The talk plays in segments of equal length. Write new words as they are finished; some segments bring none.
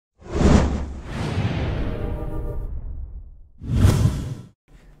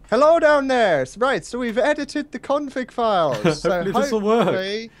Hello down there. Right, so we've edited the config files. So Hopefully this will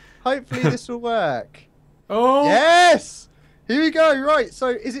work. Hopefully this will work. Oh! Yes! Here we go. Right, so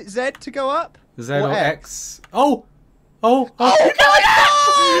is it Z to go up? Z or X? Oh! Oh! Oh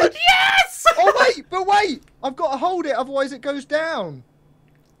my God! Yes! Oh wait, but wait! I've got to hold it, otherwise it goes down.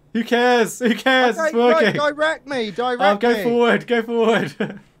 Who cares? Who cares? Okay, It's working. right, direct me. Direct Go me. forward. Go forward.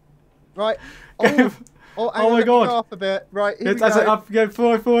 Right. Go. Oh, Oh my God! Off a bit. Right, here we That's it. go. Up. Go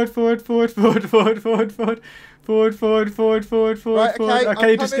forward. Forward. Forward. Forward. Forward. Forward. Forward. Forward. Forward. Forward. Forward. Forward. Forward. Right, Forward. okay, Okay, I'm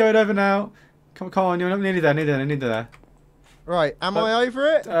you're just coming. going over now. Come on. You're not nearly there. Nearly there. Right, am I over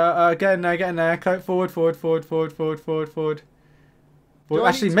it? Get in there. Go forward. Forward. Do I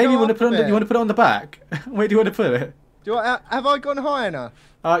Actually, need to maybe go you want to up put a it on. bit? You want to put it on the back. Where do you want to put it? Have I gone high enough?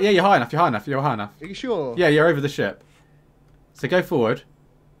 Yeah, you're high enough. You're high enough. Are you sure? Yeah, you're over the ship. So go forward.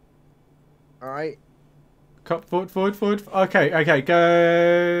 All right. Forward. Okay. Go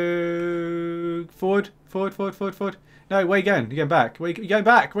forward. No, where you going? You're going back. You're going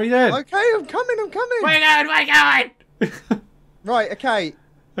back. What are you doing? Okay, I'm coming. Where you going? Right, okay.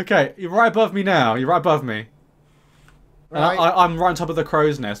 Okay, you're right above me now. You're right above me. Right. And I'm right on top of the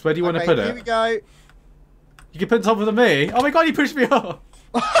crow's nest. Where do you want to put it? Here we go. You can put it on top of me. Oh my God, you pushed me off.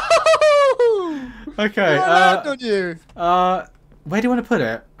 Okay. I land on you. Where do you want to put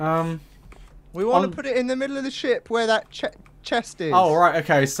it? We want to put it in the middle of the ship where that chest is. Oh right.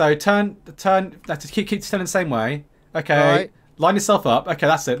 Okay. So turn. That's keep turning the same way. Okay. Right. Line yourself up. Okay,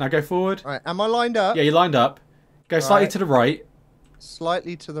 that's it. Now go forward. Right. Am I lined up? Yeah, you're lined up. Go slightly Right. to the right.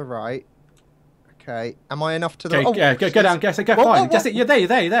 Slightly to the right. Okay. Am I enough to the? Okay. Oh, Yeah. Go down. Go Whoa, fine. whoa, That's it. You're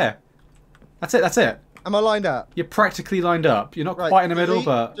there. That's it. Am I lined up? You're practically lined up. You're not Right. quite in the middle,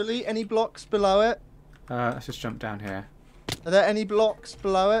 but delete any blocks below it. let's just jump down here. Are there any blocks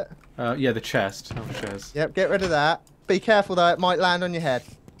below it? Yeah, the chest. Oh, the chest. Yep. Get rid of that. Be careful though; it might land on your head.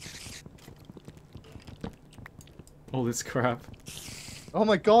 All this crap. Oh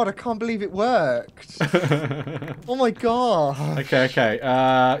my God! I can't believe it worked. Oh my God. Okay.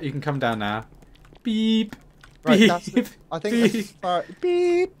 You can come down now. Beep. Right, Beep. I think that's far.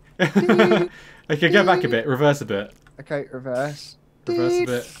 Beep. Okay, go back a bit. Reverse a bit. Okay, reverse. Reverse a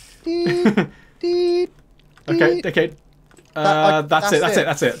bit. Deep, deep, Okay.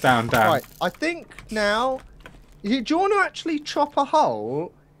 That's it. Down. Right, I think now. Do you want to actually chop a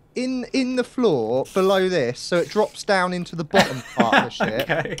hole in the floor below this so it drops down into the bottom part of the ship?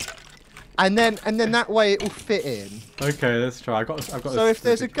 Okay. And then that way it will fit in. Okay, let's try. I've got. So if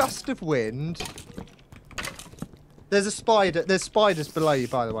there's a gust of wind, there's a spider. There's spiders below you,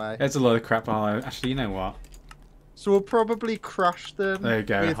 by the way. There's a lot of crap below. Actually, you know what? So we'll probably crush them There you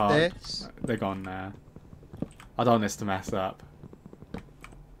go. with Hard. this. They're gone now. I don't want this to mess up.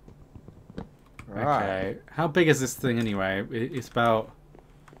 Right. Okay. How big is this thing anyway? It's about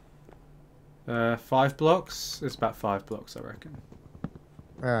 5 blocks. It's about 5 blocks, I reckon.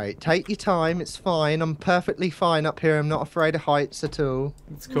 Alright, take your time, it's fine. I'm perfectly fine up here. I'm not afraid of heights at all.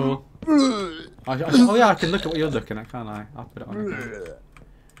 It's cool. Oh yeah, I can look at what you're looking at, can't I? I'll put it on.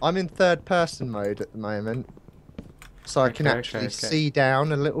 I'm in third person mode at the moment. So I can actually okay. see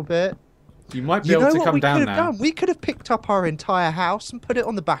down a little bit. You might be You able know to what come we down could have now. done? We could have picked up our entire house and put it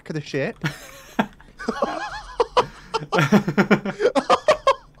on the back of the ship.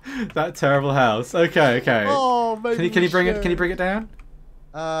 That terrible house. Okay. Oh, maybe Can you bring should. it? Can you bring it down?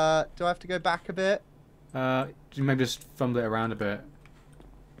 Do I have to go back a bit? Maybe just fumble it around a bit.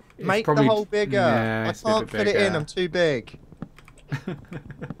 It's Make probably, the hole bigger. Yeah, I it's a can't bit fit it in. bigger. I'm too big.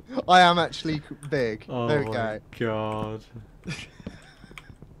 I am actually big. Oh there we my go. God.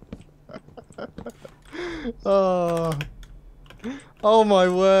 Oh my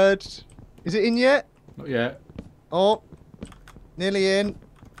word. Is it in yet? Not yet. Oh. Nearly in.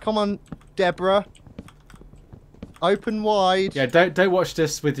 Come on, Deborah. Open wide. Yeah, don't watch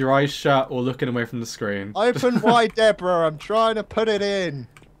this with your eyes shut or looking away from the screen. Open wide, Deborah. I'm trying to put it in.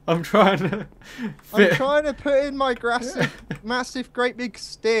 I'm trying to I'm fit. trying to put in my massive, great big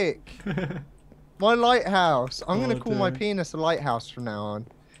stick. My lighthouse. I'm going to call my dear. penis a lighthouse from now on.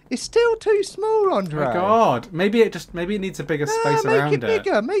 It's still too small, Andre. Oh my God. Maybe it needs a bigger space around it. Make it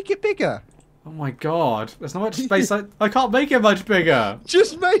bigger. Make it bigger. Oh my God. There's not much space. I can't make it much bigger.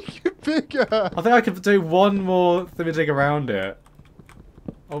 Just make it bigger. I think I could do one more thing around it.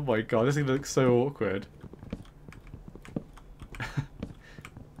 Oh my God, this thing looks so awkward.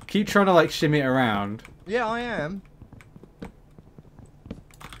 Keep trying to like shimmy it around. Yeah, I am.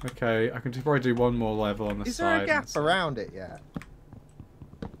 Okay, I can probably do one more level on the Is side. there a gap around it yet?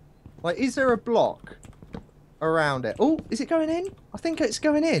 Like, is there a block around it? Oh, is it going in? I think it's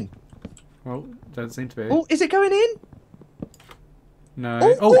going in. Well, doesn't seem to be. Oh, is it going in? No.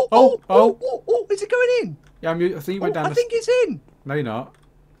 Oh, Oh, oh, oh. oh, is it going in? Yeah, I think you went down I think it's in. No, you're not.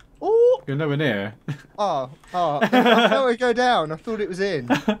 Oh. You're nowhere near. I felt it go down. I thought it was in.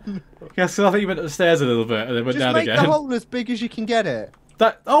 Yeah, so I think you went up the stairs a little bit and then went Just down make again. the hole as big as you can get it.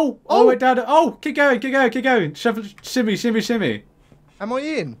 That. Oh, I went down. Oh, keep going, keep going, keep going. Shimmy, shimmy, shimmy. Am I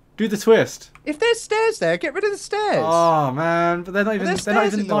in? Do the twist. If there's stairs there, get rid of the stairs. Oh man, but they're not even. They're not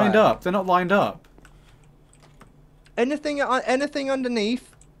even lined up. They're not lined up. Anything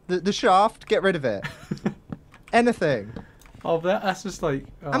underneath the shaft, get rid of it. Anything. Oh, that's just like.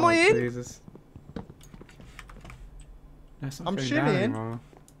 Oh, Am I in? Jesus. I'm shimmying.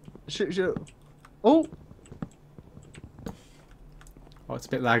 Oh. Oh, it's a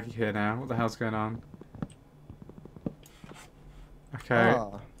bit laggy here now. What the hell's going on? Okay.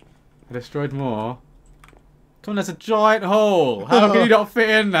 I destroyed more. Come on, there's a giant hole. How can you not fit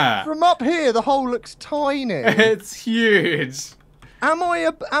in there? From up here, the hole looks tiny. It's huge. Am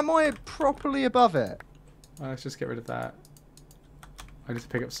I properly above it? Well, let's just get rid of that. I need to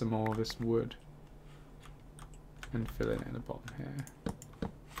pick up some more of this wood and fill it in the bottom here.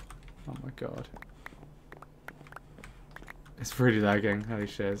 Oh my god. It's really lagging. Holy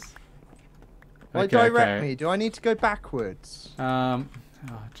shiz. Like, direct me. Do I need to go backwards? Oh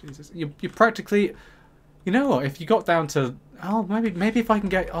Jesus. You practically. You know what? If you got down to. Oh, maybe if I can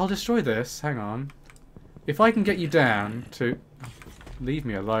get. I'll destroy this. Hang on. If I can get you down to. Leave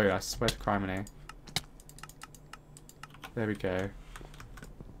me alone. I swear to criminy. There we go.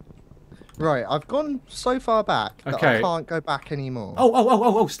 Right, I've gone so far back that I can't go back anymore.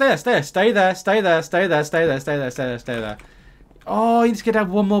 Oh! Stay there. Stay there. Stay there. Stay there. Stay there. Stay there. Stay there. Stay there. Oh, you need to get down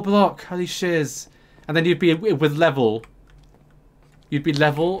one more block. Holy shiz. And then you'd be with level. You'd be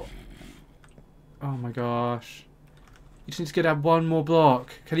level. Oh my gosh. You just need to get down one more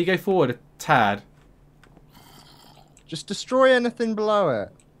block. Can you go forward a tad? Just destroy anything below it.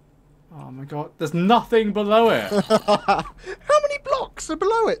 Oh my god. There's nothing below it. How many blocks are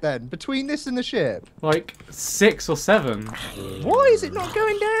below it then? Between this and the ship? Like 6 or 7. Why is it not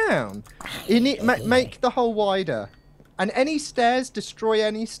going down? You need make the hole wider. And any stairs, destroy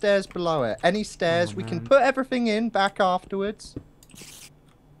any stairs below it. Any stairs, we can put everything in back afterwards.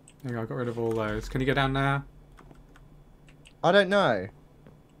 There you go, I got rid of all those. Can you go down there? I don't know.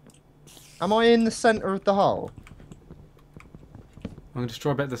 Am I in the centre of the hole? I'm going to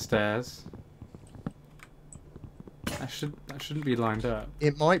destroy a bit of the stairs. That shouldn't be lined up.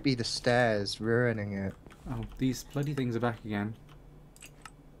 It might be the stairs ruining it. Oh, these bloody things are back again.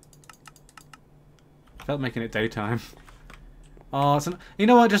 I felt making it daytime. Oh, you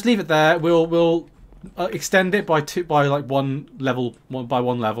know what? Just leave it there. We'll extend it by one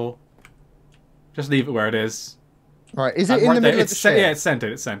level. Just leave it where it is. Right, is it in the middle of the ship? Yeah, it's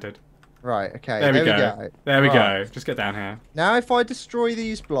centered. It's centered. Right, okay. There we go. There we go. Just get down here. Now if I destroy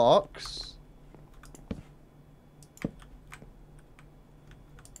these blocks...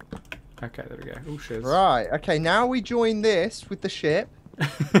 Okay, there we go. Oh, shiz. Right, okay, now we join this with the ship.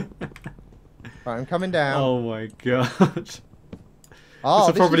 Right, I'm coming down. Oh my god. Oh,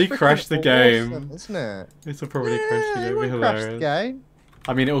 this will probably crash the game. Awesome, isn't it? This will probably crash the game. It won't crash the game.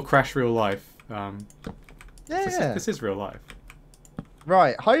 I mean, it will crash real life. Yeah. This is real life.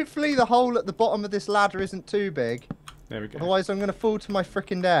 Right, hopefully the hole at the bottom of this ladder isn't too big. There we go. Otherwise I'm going to fall to my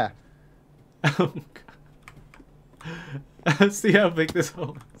frickin' death. Oh god. See how big this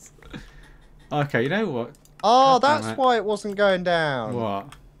hole is. Okay, you know what? Oh, that's why it wasn't going down.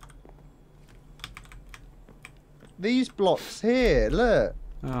 What? These blocks here, look.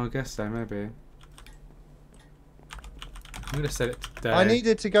 Oh, I guess so, maybe. I'm going to set it to day. I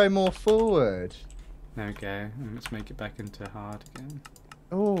needed to go more forward. There we go. And let's make it back into hard again.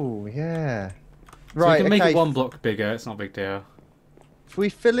 Oh, yeah. So right, we can make it one block bigger. It's not a big deal. If we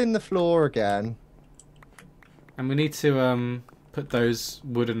fill in the floor again. And we need to put those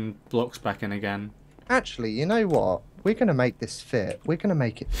wooden blocks back in again. Actually, you know what? We're going to make this fit. We're going to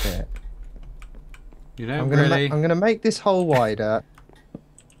make it fit. You know, I'm really? gonna make this hole wider.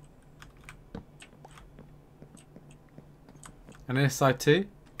 And this side too?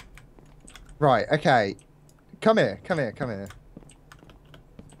 Right, okay. Come here, come here, come here.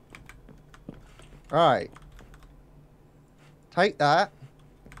 Right. Take that.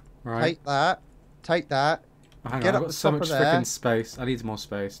 Right. Take that. Take that. Oh, hang Get on, up I've the got so top much of there. freaking space. I need more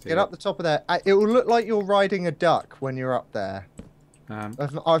space, dude. Get up the top of there. It will look like you're riding a duck when you're up there.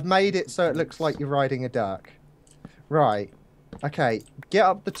 I've made it so it looks like you're riding a duck. Right. Okay, get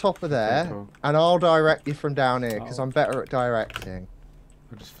up the top of there, cool. and I'll direct you from down here, because I'm better at directing.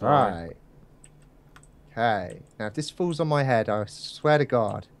 I'll just fly. Right. Okay. Now, if this falls on my head, I swear to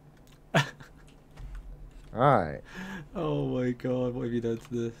God. Right. Oh my god, what have you done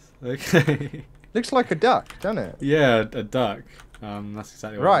to this? Okay. Looks like a duck, doesn't it? Yeah, a duck. That's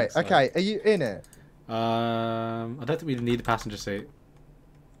exactly what it Right, looks okay. like. Are you in it? I don't think we need a passenger seat.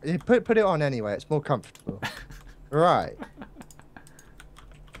 You put it on anyway, it's more comfortable. Right.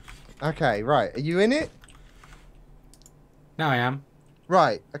 Okay, right. Are you in it? Now I am.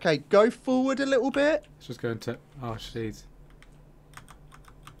 Right, okay, go forward a little bit. It's just going to... Oh, jeez.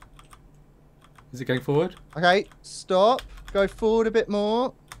 Is it going forward? Okay, stop. Go forward a bit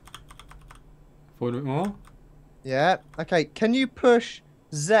more. Forward a bit more? Yeah. Okay, can you push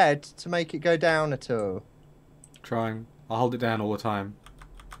Z to make it go down at all? Trying. I'll hold it down all the time.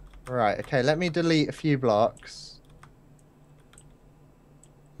 Right, okay, let me delete a few blocks.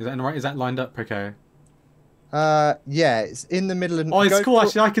 Is that right? Is that lined up okay? Yeah, it's in the middle of... Oh, it's cool.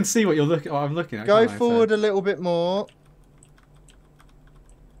 Actually, I can see what you're looking... What I'm looking at. Go forward a little bit more.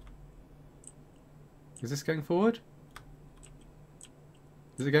 Is this going forward?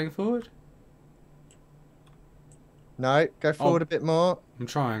 Is it going forward? No, go forward a bit more. I'm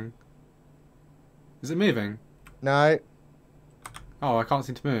trying. Is it moving? No. Oh, I can't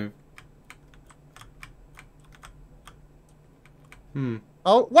seem to move.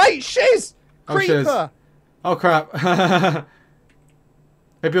 Oh, wait, shiz! Oh, Creeper! shiz. Oh, crap.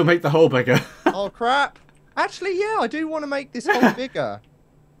 Maybe we'll make the hole bigger. Oh, crap. Actually, yeah, I do want to make this hole bigger.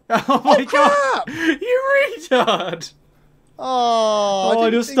 Oh, my God. Crap! You retard! Oh,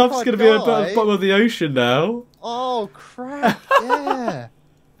 your stuff's going to be at the bottom of the ocean now. Oh, crap, yeah.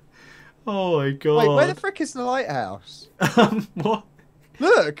 Oh, my God. Wait, where the frick is the lighthouse? What?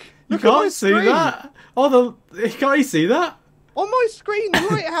 Look! You Look at my can't see screen. that. Oh, can't you see that? On my screen, the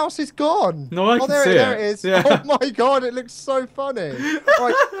lighthouse is gone. No, I can there, see there it. it is. Yeah. Oh my God, it looks so funny.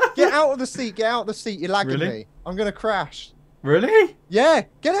 Right, get out of the seat. Get out of the seat. You're lagging Really? me. I'm gonna crash. Really? Yeah,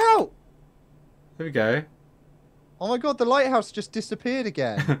 get out. There we go. Oh my God, the lighthouse just disappeared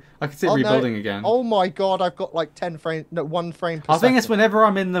again. I can see it rebuilding again. Oh my God, I've got like 10 frames, no, 1 frame per second. I think it's whenever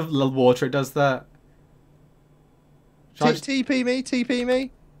I'm in the water, it does that. TP me, TP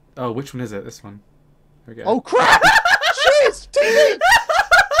me. Oh, which one is it? This one. There we go. Oh crap! Shit! TP!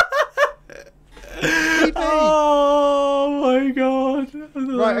 TP! Oh my God.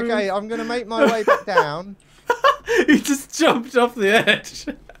 Right, okay, I'm gonna make my way back down. He just jumped off the edge.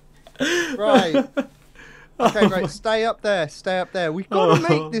 Right. Okay, right, stay up there, stay up there. We've got to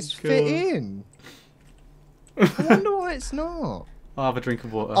make this fit God. in. I wonder why it's not. I'll have a drink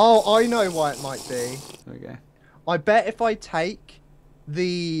of water. Oh, I know why it might be. Okay. I bet if I take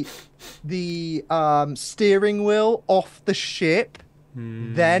the steering wheel off the ship,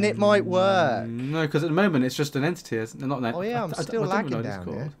 then it might work. No, because at the moment it's just an entity, isn't it? Not an Oh yeah, I'm still lagging down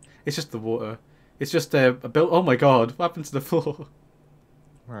here. It's just the water. It's just a built. Oh my God! What happened to the floor?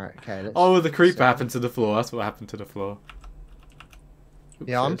 Right. Okay. Oh, the creeper happened to the floor. That's what happened to the floor. Oops,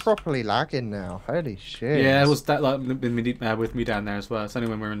 yeah, I'm properly lagging now. Holy shit. Yeah, it was that like with me down there as well. It's only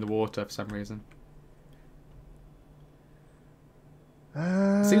when we're in the water for some reason.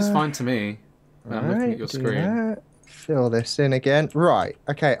 It seems fine to me when I'm looking at your screen. Fill this in again. Right.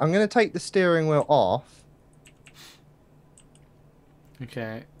 Okay, I'm going to take the steering wheel off.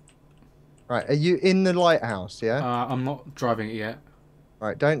 Okay. Right, are you in the lighthouse, yeah? I'm not driving it yet.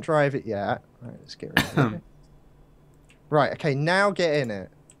 Right, don't drive it yet. Right, let's get rid of it. Right, okay, now get in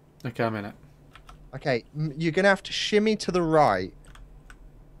it. Okay, I'm in it. Okay, you're going to have to shimmy to the right.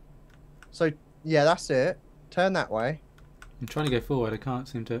 So, yeah, that's it. Turn that way. I'm trying to go forward. I can't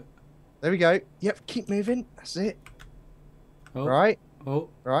seem to. There we go. Yep, keep moving. That's it. Oh. Right. Oh.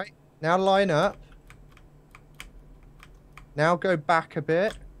 Right. Now line up. Now go back a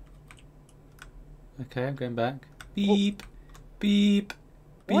bit. Okay, I'm going back. Beep. Beep.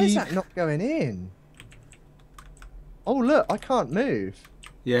 Beep. Why is that not going in? Oh, look, I can't move.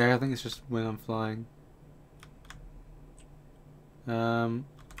 Yeah, I think it's just when I'm flying. I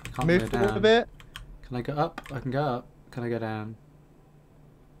can't Move go forward down. a bit. Can I go up? I can go up. Can I go down?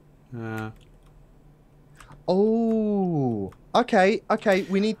 Oh, okay, okay.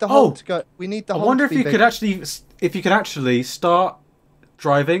 We need the hole to go. We need the hole. I wonder to if be you big. could actually start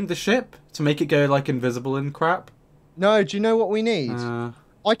driving the ship to make it go like invisible and crap. No, do you know what we need?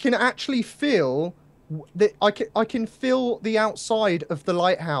 I can actually feel that I can feel the outside of the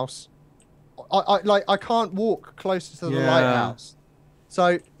lighthouse. I can't walk closer to the lighthouse.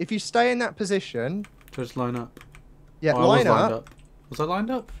 So if you stay in that position, just line up. Yeah, oh, line up. Was I lined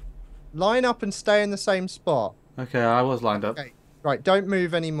up? Line up and stay in the same spot. Okay, I was lined up. Okay. Right, don't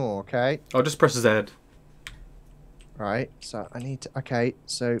move anymore, okay? I'll just press Z. Right, so I need to... Okay,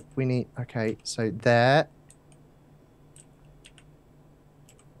 so we need... Okay, so there.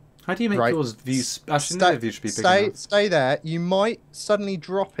 How do you make yours view? Actually, no, view should be big enough. Stay there. You might suddenly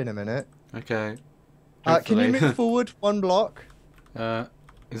drop in a minute. Okay. Can you move forward 1 block?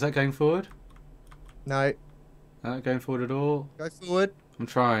 Is that going forward? No. Not going forward at all. Go forward. I'm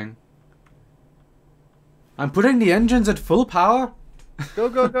trying. I'm putting the engines at full power. Go,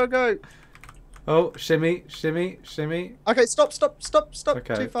 go, go, go. Oh, shimmy, shimmy, shimmy. Okay, stop.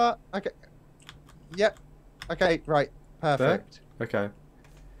 Okay. Too far. Okay. Yep. Okay, right. Perfect. There? Okay.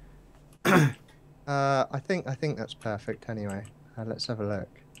 I think that's perfect anyway. Let's have a look.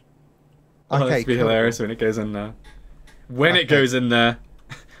 Oh, Okay, that'd be hilarious when it goes in there. When it goes in there.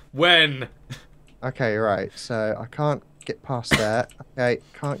 When? Okay, right. So I can't get past there. Okay,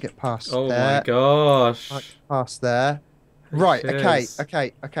 can't get past there. Oh my gosh. Can't get past there. Right,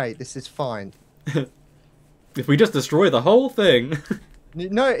 okay. This is fine. If we just destroy the whole thing.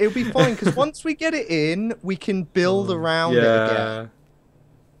 No, it'll be fine because once we get it in, we can build around it again.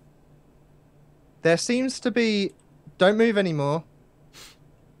 There seems to be... Don't move anymore.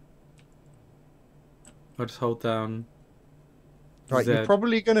 I'll just hold down. Right, Z. you're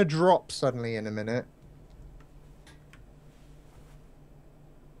probably going to drop suddenly in a minute.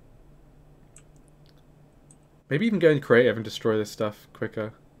 Maybe you can go in creative and destroy this stuff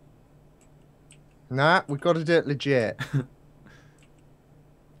quicker. Nah, we've got to do it legit.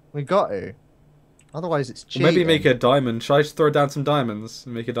 We got to. Otherwise it's cheating. Maybe make a diamond. Should I just throw down some diamonds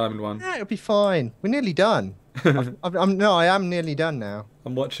and make a diamond one? Yeah, it'll be fine. We're nearly done. I am nearly done now.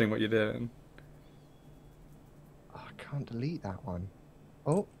 I'm watching what you're doing. Oh, I can't delete that one.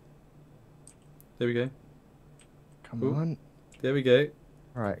 Oh. There we go. Come Ooh. on. There we go.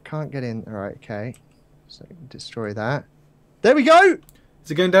 Alright, can't get in. Alright, okay. So destroy that. There we go!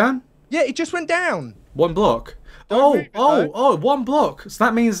 Is it going down? Yeah, it just went down. 1 block. Don't Oh, 1 block. So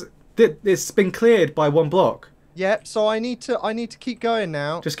that means that it's been cleared by 1 block. Yep, so I need to keep going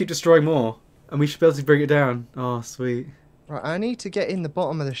now. Just keep destroying more. And we should be able to bring it down. Oh, sweet. Right, I need to get in the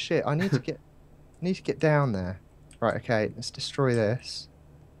bottom of the shit. I need to get down there. Right, okay, let's destroy this.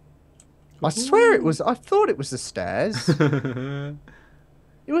 I swear it was... I thought it was the stairs. It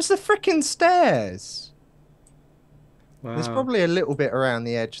was the frickin' stairs. Wow. There's probably a little bit around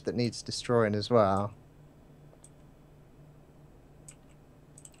the edge that needs destroying as well.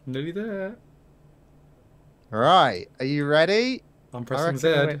 Nearly there. Right, are you ready? I'm pressing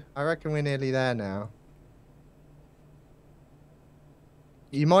Z. I reckon we're nearly there now.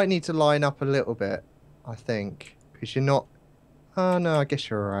 You might need to line up a little bit, I think, because you're not... Oh, no, I guess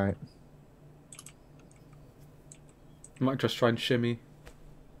you're alright. I might just try and shimmy.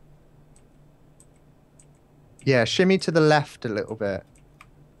 Yeah, shimmy to the left a little bit.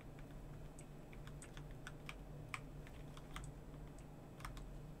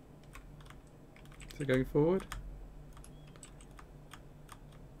 Is it going forward?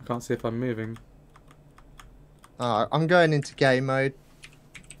 I can't see if I'm moving. I'm going into game mode.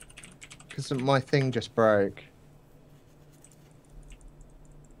 Because my thing just broke.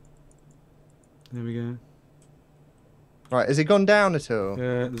 There we go. Right, has it gone down at all?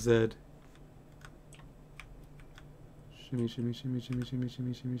 Yeah, Z. Shimmy, shimmy, shimmy, shimmy, shimmy,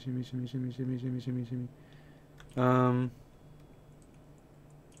 shimmy, shimmy, shimmy, shimmy, shimmy, shimmy, shimmy, shimmy, shimmy.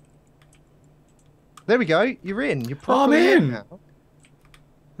 There we go. You're in. You're properly in now.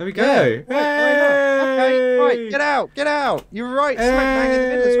 There we go. Yeah. Why not? Okay, right. Get out. Get out. You're right. Smack bang in the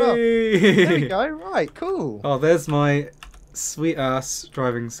middle as well. There we go. Right. Cool. Oh, there's my sweet ass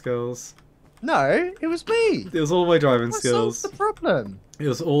driving skills. No, it was me. It was all my driving skills. Solved the problem. It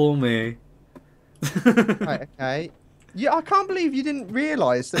was all me. Right. Okay. Yeah, I can't believe you didn't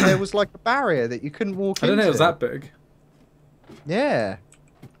realise that there was like a barrier that you couldn't walk into. I don't know it was that big. Yeah.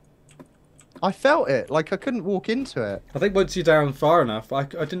 I felt it. Like I couldn't walk into it. I think once you're down far enough, I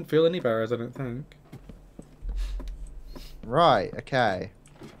didn't feel any barriers, I don't think. Right, okay.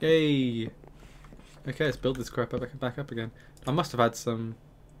 Yay. Okay, let's build this crap back up again. I must have had some...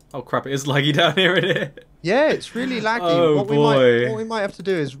 Oh crap, it is laggy down here, isn't it? Yeah, it's really laggy. Oh, what we might have to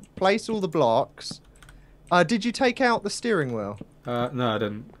do is place all the blocks. Did you take out the steering wheel? No, I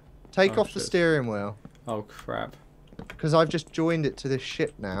didn't. Take off the steering wheel. Oh crap. Because I've just joined it to this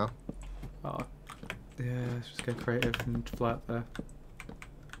ship now. Oh, yeah, let's just go creative and fly up there.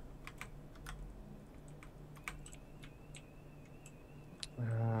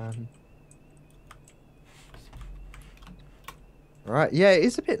 Right, yeah, it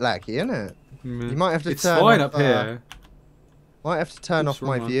is a bit laggy, isn't it? You might have to it's turn fine off, up here. Might have to turn off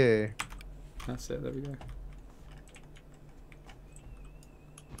my view. That's it, there we go.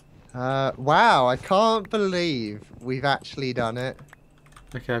 Wow, I can't believe we've actually done it.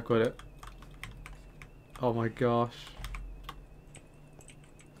 Okay, I've got it. Oh my gosh.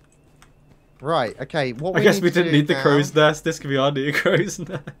 Right. Okay. What I guess we didn't need the now, crow's nest. This could be our new crow's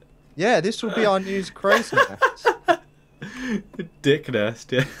nest. Yeah, this will be our new crow's nest. Dick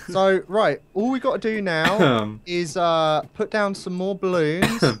nest. Yeah. So right, all we got to do now is put down some more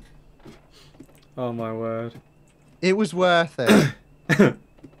balloons. Oh my word. It was worth it.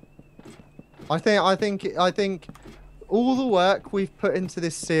 I think all the work we've put into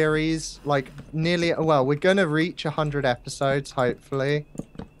this series, like nearly, well, we're gonna reach 100 episodes, hopefully.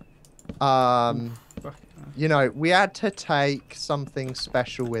 You know, we had to take something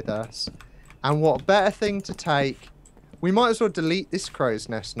special with us, and what better thing to take? We might as well delete this crow's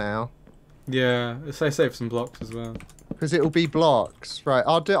nest now. Yeah, let's save some blocks as well. Because it'll be blocks, right?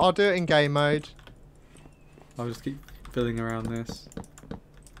 I'll do it in game mode. I'll just keep filling around this.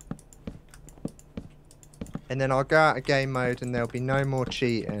 And then I'll go out of game mode and there'll be no more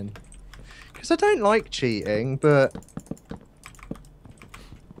cheating. Because I don't like cheating, but...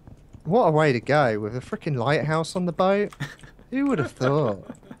 What a way to go, with a freaking lighthouse on the boat. Who would have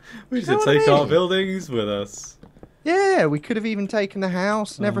thought? We should take our buildings with us. Yeah, we could have even taken the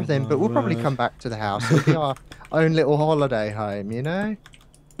house and everything, but we'll probably come back to the house. It'll be our own little holiday home, you know?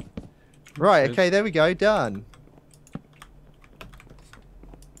 Right, okay, there we go, done.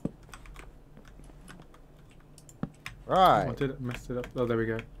 Right. Oh, I did it, messed it up. Oh, there we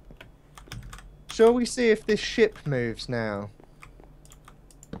go. Shall we see if this ship moves now?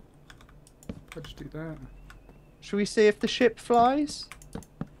 I'll just do that. Shall we see if the ship flies?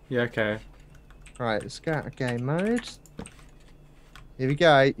 Yeah, okay. Right, let's go out of game mode. Here we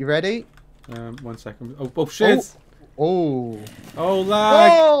go. You ready? 1 second. Oh shit! Oh. Oh,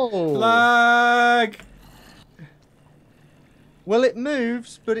 lag! Whoa! Lag! Well, it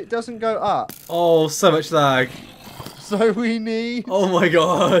moves, but it doesn't go up. Oh, so much lag. So we need... Oh my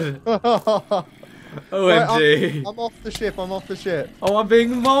god. OMG. Right, I'm off the ship. I'm off the ship. Oh, I'm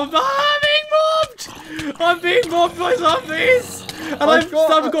being mobbed. I'm being mobbed by zombies. And I've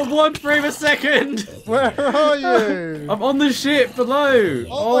got 1 frame a second. Where are you? I'm on the ship below.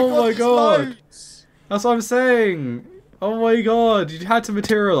 Oh my god. Loads. That's what I'm saying. Oh my god. You had to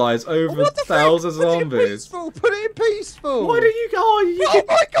materialize over thousands of zombies. Put it in peaceful. Why do you go? Oh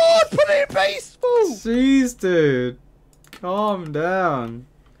my god, put it in peaceful. Jeez, dude. Calm down.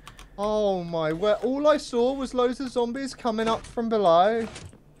 Oh my, all I saw was loads of zombies coming up from below.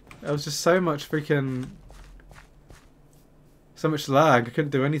 There was just so much freaking... So much lag, I couldn't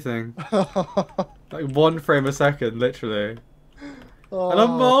do anything. Like 1 frame a second, literally. Oh. And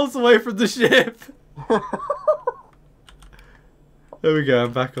I'm miles away from the ship! There we go,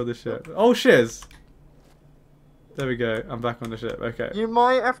 I'm back on the ship. Oh, shiz! There we go, I'm back on the ship, okay. You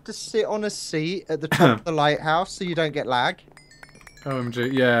might have to sit on a seat at the top of the lighthouse so you don't get lag.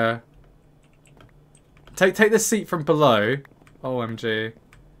 OMG, yeah. Take the seat from below. OMG.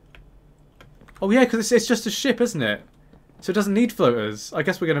 Oh yeah, because it's just a ship, isn't it? So it doesn't need floaters. I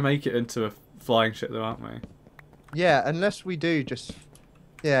guess we're going to make it into a flying ship though, aren't we? Yeah, unless we do just...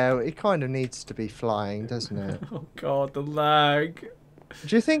 Yeah, it kind of needs to be flying, doesn't it? Oh god, the lag.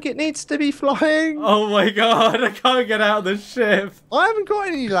 Do you think it needs to be flying? Oh my god, I can't get out of the ship. I haven't got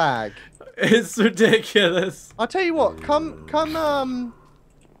any lag. It's ridiculous. I'll tell you what, come,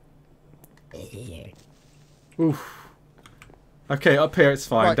 Oof. Okay, up here it's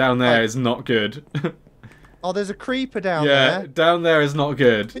fine. Right, down there is not good. Oh, there's a creeper down there. Yeah, down there is not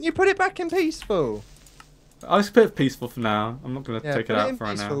good. Can you put it back in peaceful? I'll just put it peaceful for now. I'm not going to take it out for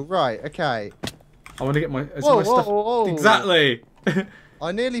right now. Right, okay. I want to get my, whoa, stuff. Whoa. Exactly.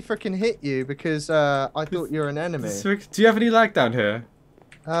 I nearly freaking hit you because I thought you were an enemy. Do you have any lag down here?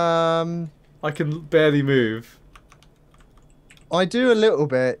 I can barely move. I do a little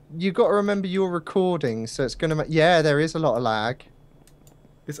bit. You got to remember you're recording, so it's gonna. Yeah, there is a lot of lag.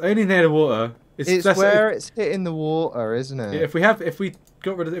 It's only near the water. It's where it's hitting the water, isn't it? Yeah, if we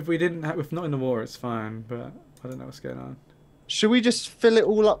got rid of, if not in the water, it's fine. But I don't know what's going on. Should we just fill it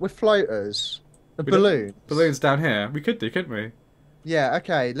all up with floaters? Balloons. Balloons down here. We could do, couldn't we? Yeah.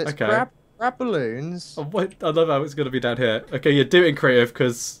 Okay. Let's grab balloons. Oh, what? I love how it's gonna be down here. Okay, yeah, do it in creative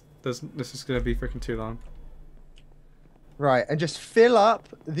because this is gonna be freaking too long. Right, and just fill up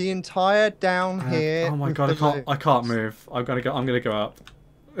the entire down here. Oh my god, I can't move. I'm gonna go up.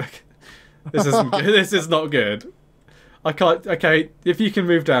 This isn't good. This is not good. I can't. Okay, if you can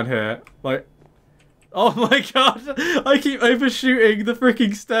move down here, like. Oh my god! I keep overshooting the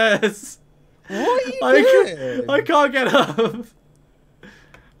freaking stairs. What are you doing? I can't get up.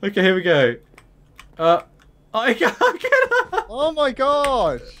 Okay, here we go. I can't get up. Oh my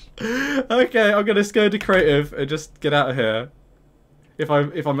gosh. Okay, I'm gonna go to creative and just get out of here. If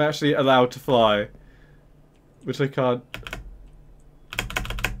I'm actually allowed to fly, which I can't.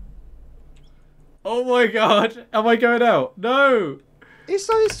 Oh my god. Am I going out? No. It's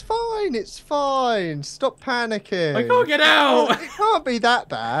fine. It's fine. Stop panicking. I can't get out. It can't be that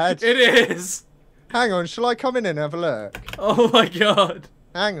bad. It is. Hang on. Shall I come in and have a look? Oh my god.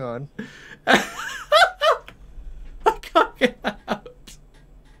 Hang on. I can't get out.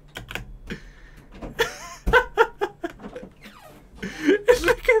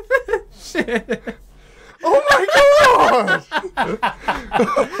 Look at this shit. Oh my god!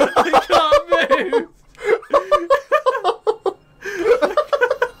 I